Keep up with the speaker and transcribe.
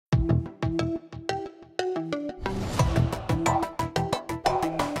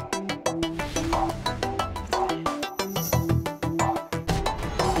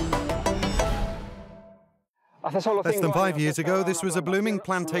Less than 5 years ago, this was a blooming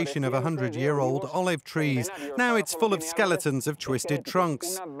plantation of 100-year-old olive trees. Now it's full of skeletons of twisted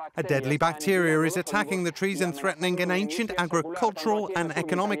trunks. A deadly bacteria is attacking the trees and threatening an ancient agricultural and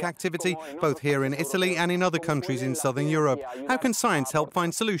economic activity, both here in Italy and in other countries in southern Europe. How can science help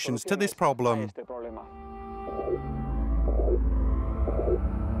find solutions to this problem?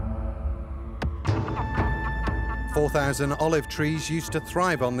 4,000 olive trees used to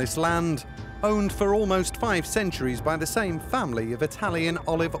thrive on this land, owned for almost 5 centuries by the same family of Italian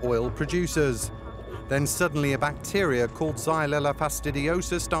olive oil producers. Then suddenly a bacteria called Xylella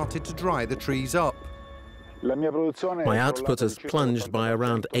Fastidiosa started to dry the trees up. My output has plunged by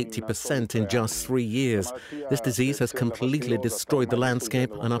around 80% in just 3 years. This disease has completely destroyed the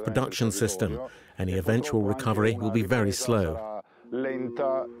landscape and our production system. Any eventual recovery will be very slow.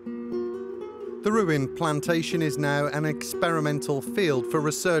 The ruined plantation is now an experimental field for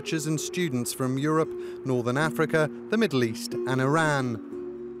researchers and students from Europe, Northern Africa, the Middle East and Iran.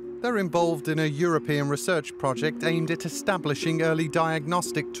 They're involved in a European research project aimed at establishing early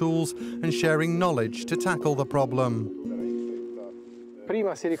diagnostic tools and sharing knowledge to tackle the problem.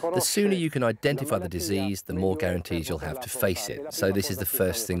 The sooner you can identify the disease, the more guarantees you'll have to face it. So this is the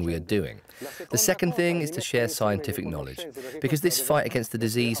first thing we are doing. The second thing is to share scientific knowledge, because this fight against the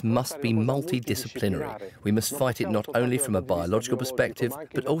disease must be multidisciplinary. We must fight it not only from a biological perspective,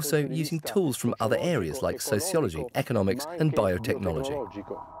 but also using tools from other areas like sociology, economics and biotechnology.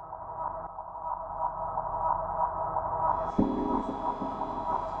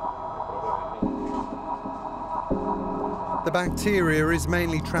 The bacteria is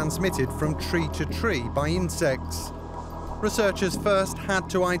mainly transmitted from tree to tree by insects. Researchers first had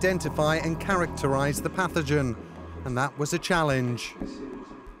to identify and characterize the pathogen, and that was a challenge.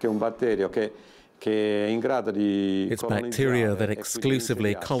 It's bacteria that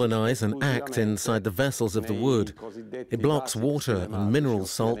exclusively colonize and act inside the vessels of the wood. It blocks water and mineral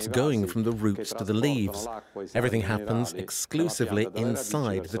salts going from the roots to the leaves. Everything happens exclusively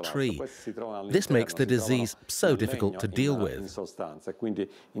inside the tree. This makes the disease so difficult to deal with.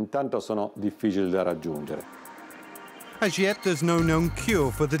 As yet, there's no known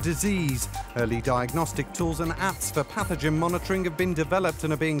cure for the disease. Early diagnostic tools and apps for pathogen monitoring have been developed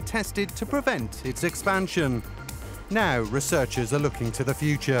and are being tested to prevent its expansion. Now, researchers are looking to the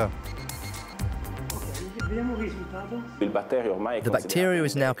future. The bacteria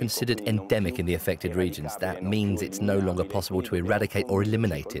is now considered endemic in the affected regions. That means it's no longer possible to eradicate or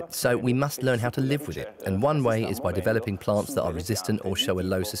eliminate it. So we must learn how to live with it. And one way is by developing plants that are resistant or show a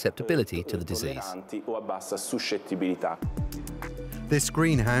low susceptibility to the disease. This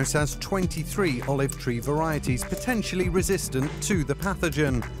greenhouse has 23 olive tree varieties potentially resistant to the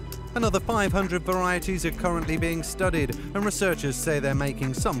pathogen. Another 500 varieties are currently being studied, and researchers say they're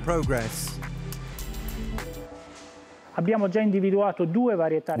making some progress.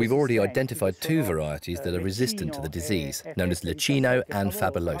 We've already identified 2 varieties that are resistant to the disease, known as Licino and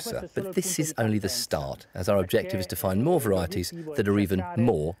Fabulosa. But this is only the start, as our objective is to find more varieties that are even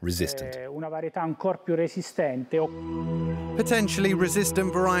more resistant. Potentially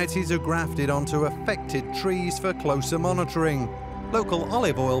resistant varieties are grafted onto affected trees for closer monitoring. Local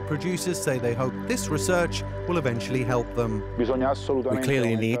olive oil producers say they hope this research will eventually help them. We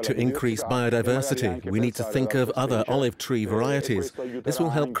clearly need to increase biodiversity. We need to think of other olive tree varieties. This will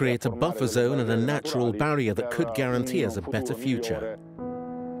help create a buffer zone and a natural barrier that could guarantee us a better future.